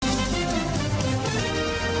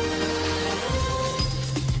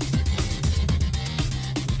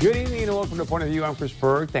Good evening and welcome to Point of View. I'm Chris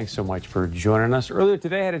Berg. Thanks so much for joining us. Earlier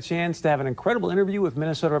today, I had a chance to have an incredible interview with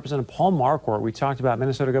Minnesota Representative Paul Marquardt. We talked about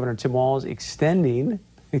Minnesota Governor Tim Walz extending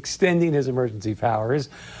his emergency powers.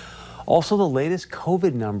 Also, the latest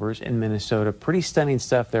COVID numbers in Minnesota. Pretty stunning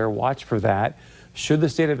stuff there. Watch for that. Should the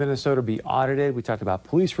state of Minnesota be audited? We talked about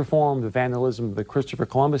police reform, the vandalism of the Christopher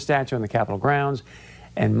Columbus statue on the Capitol grounds,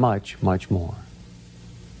 and much, much more.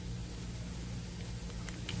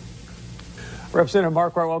 Representative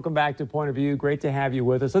Marquardt, welcome back to Point of View. Great to have you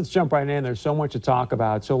with us. Let's jump right in. There's so much to talk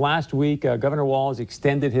about. So last week, Governor Walz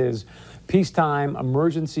extended his peacetime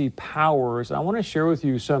emergency powers. I want to share with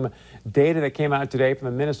you some data that came out today from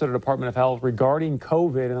the Minnesota Department of Health regarding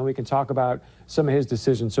COVID, and then we can talk about some of his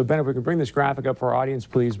decisions. So, Ben, if we can bring this graphic up for our audience,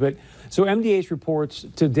 please. So MDH reports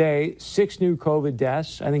today 6 new COVID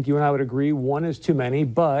deaths. I think you and I would agree 1 is too many,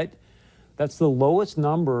 but that's the lowest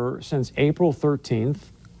number since April 13th.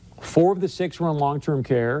 4 of the 6 were in long-term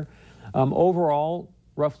care. Overall,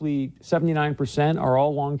 roughly 79% are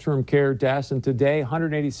all long-term care deaths. And today,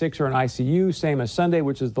 186 are in ICU, same as Sunday,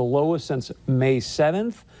 which is the lowest since May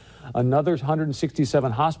 7th. Another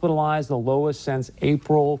 167 hospitalized, the lowest since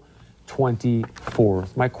April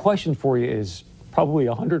 24th. My question for you is probably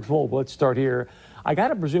 100-fold. But let's start here. I got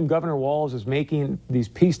to presume Governor Walz is making these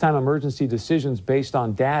peacetime emergency decisions based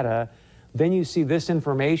on data. Then you see this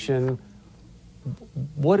information.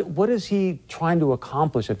 What is he trying to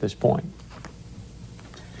accomplish at this point?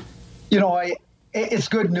 You know, it's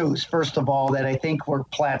good news, first of all, that I think we're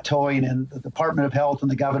plateauing, and the Department of Health and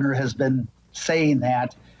the governor has been saying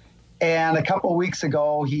that. And a couple of weeks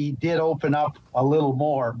ago, he did open up a little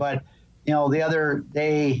more. But, you know, the other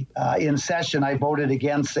day in session, I voted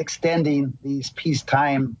against extending these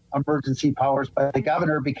peacetime emergency powers by the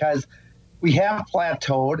governor because we have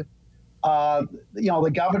plateaued.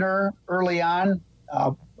 The governor early on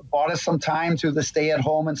bought us some time through the stay at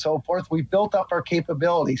home and so forth. We built up our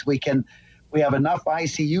capabilities. We have enough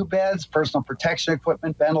ICU beds, personal protection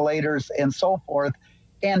equipment, ventilators, and so forth.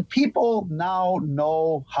 And people now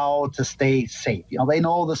know how to stay safe. You know, they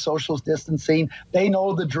know the social distancing, they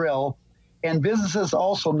know the drill, and businesses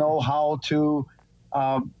also know how to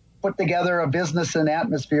put together a business and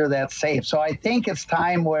atmosphere that's safe. So I think it's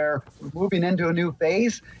time where we're moving into a new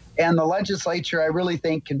phase. And the legislature, I really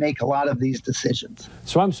think, can make a lot of these decisions.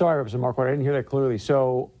 So I'm sorry, Representative Marquardt, I didn't hear that clearly.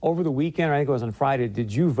 So over the weekend, I think it was on Friday,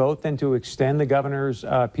 did you vote then to extend the governor's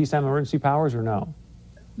peacetime emergency powers or no?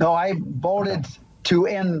 No, I voted to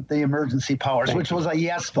end the emergency powers, which was a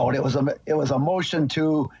yes vote. It was a motion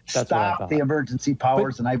to stop the emergency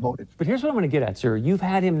powers, and I voted. But here's what I'm going to get at, sir. You've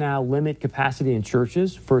had him now limit capacity in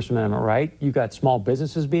churches, First Amendment, right? You've got small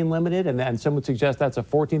businesses being limited, and some would suggest that's a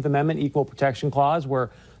 14th Amendment equal protection clause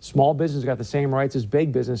where small businesses got the same rights as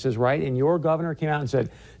big businesses, right? And your governor came out and said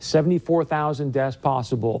 74,000 deaths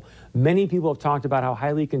possible. Many people have talked about how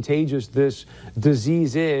highly contagious this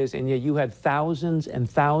disease is, and yet you had thousands and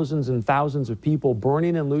thousands and thousands of people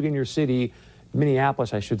burning and looting your city,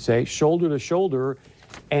 Minneapolis, I should say, shoulder to shoulder.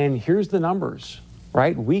 And here's the numbers,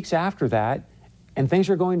 right? Weeks after that, and things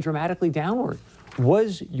are going dramatically downward.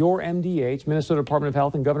 Was your MDH, Minnesota Department of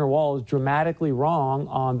Health, and Governor Walz dramatically wrong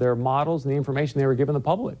on their models and the information they were giving the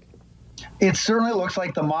public? It certainly looks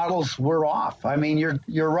like the models were off. I mean,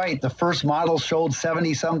 you're right. The first model showed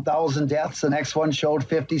 70-some thousand deaths. The next one showed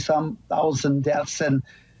 50-some thousand deaths. And,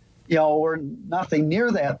 you know, we're nothing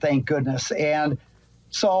near that, thank goodness. And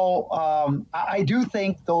so I do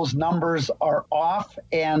think those numbers are off.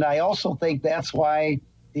 And I also think that's why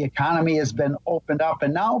the economy has been opened up.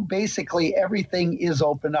 And now basically everything is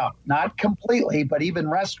opened up. Not completely, but even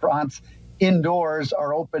restaurants indoors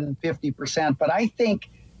are open 50%. But I think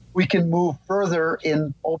we can move further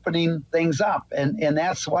in opening things up. And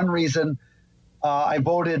that's one reason I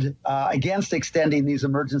voted against extending these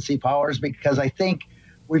emergency powers, because I think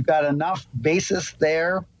we've got enough basis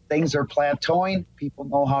there. Things are plateauing. People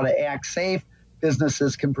know how to act safe.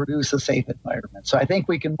 Businesses can produce a safe environment. So I think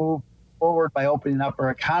we can move forward by opening up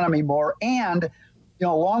our economy more. And, you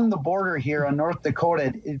know, along the border here in North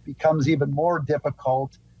Dakota, it becomes even more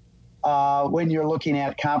difficult when you're looking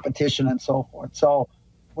at competition and so forth. So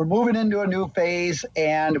we're moving into a new phase,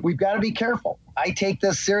 and we've got to be careful. I take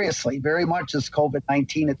this seriously, very much as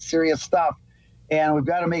COVID-19. It's serious stuff. And we've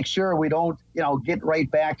got to make sure we don't, you know, get right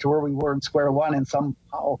back to where we were in square one and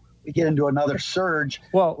somehow we get into another surge,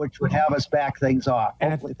 which would have us back things off.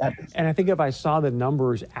 And I think if I saw the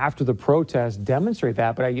numbers after the protest demonstrate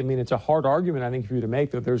that, but I mean, it's a hard argument, I think, for you to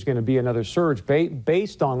make that there's going to be another surge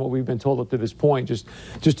based on what we've been told up to this point, just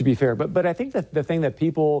to be fair. But I think that the thing that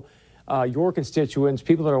people your constituents,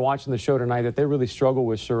 people that are watching the show tonight, that they really struggle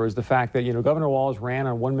with, sir, is the fact that, Governor Walz ran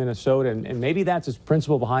on One Minnesota, and maybe that's his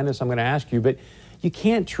principle behind this, I'm going to ask you, but you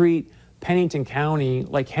can't treat Pennington County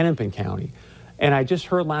like Hennepin County. And I just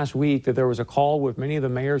heard last week that there was a call with many of the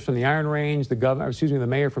mayors from the Iron Range, the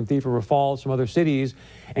mayor from Thief River Falls, some other cities,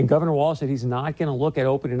 and Governor Walz said he's not going to look at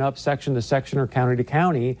opening up section to section or county to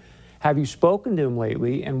county. Have you spoken to him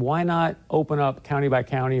lately, and why not open up county by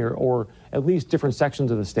county or at least different sections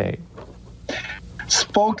of the state?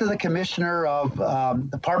 Spoke to the commissioner of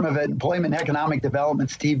Department of Employment and Economic Development,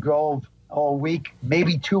 Steve Grove, a week,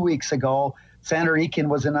 maybe 2 weeks ago. Senator Eakin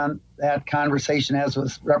was in on that conversation, as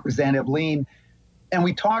was Representative Lean. And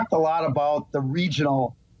we talked a lot about the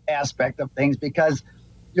regional aspect of things, because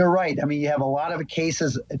you're right. I mean, you have a lot of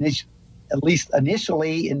cases, at least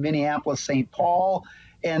initially, in Minneapolis, St. Paul.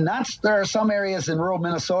 And there are some areas in rural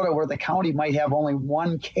Minnesota where the county might have only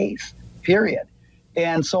one case, period.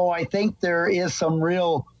 And so I think there is some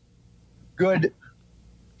real good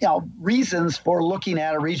reasons for looking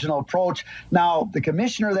at a regional approach. Now, the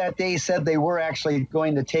commissioner that day said they were actually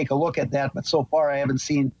going to take a look at that, but so far I haven't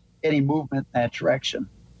seen any movement in that direction.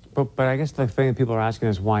 But I guess the thing that people are asking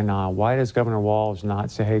is, why not? Why does Governor Walz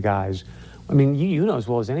not say, hey, guys, I mean, you know as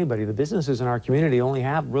well as anybody, the businesses in our community only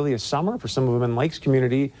have really a summer for some of them in Lakes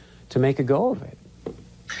community to make a go of it.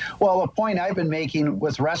 Well, a point I've been making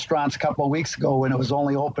with restaurants a couple of weeks ago when it was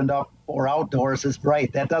only opened up for outdoors is,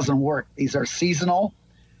 right, that doesn't work. These are seasonal.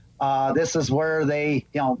 This is where they,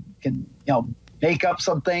 can, make up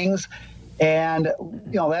some things. And,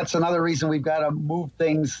 that's another reason we've got to move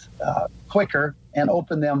things quicker and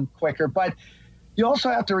open them quicker. But you also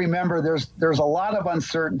have to remember there's a lot of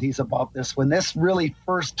uncertainties about this. When this really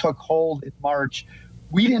first took hold in March,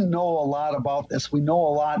 we didn't know a lot about this. We know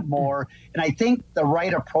a lot more. And I think the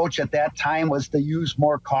right approach at that time was to use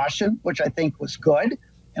more caution, which I think was good.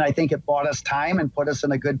 And I think it bought us time and put us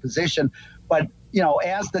in a good position. But,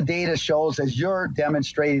 as the data shows, as you're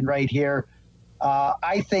demonstrating right here,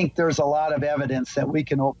 I think there's a lot of evidence that we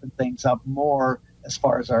can open things up more as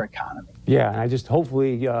far as our economy. Yeah, and I just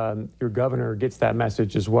hopefully your governor gets that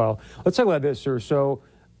message as well. Let's talk about this, sir. So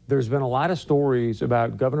there's been a lot of stories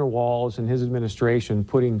about Governor Walz and his administration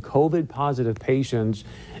putting COVID-positive patients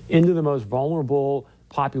into the most vulnerable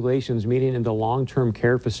populations, meaning into long-term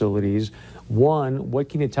care facilities. One, what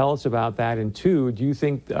can you tell us about that? And two, do you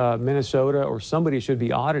think Minnesota or somebody should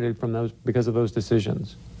be audited from those because of those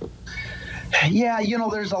decisions? Yeah,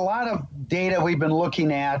 there's a lot of data we've been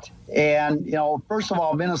looking at. And, first of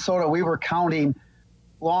all, Minnesota, we were counting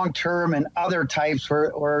long-term and other types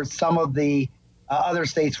where some of the other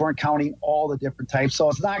states weren't counting all the different types. So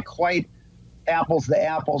it's not quite apples to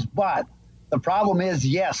apples. But the problem is,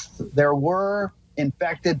 yes, there were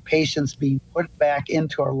infected patients being put back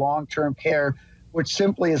into our long-term care, which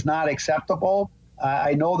simply is not acceptable.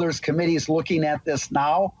 I know there's committees looking at this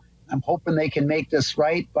now. I'm hoping they can make this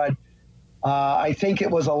right. But I think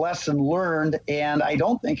it was a lesson learned, and I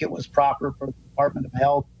don't think it was proper for the Department of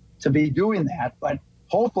Health to be doing that. But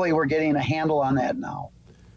hopefully we're getting a handle on that now.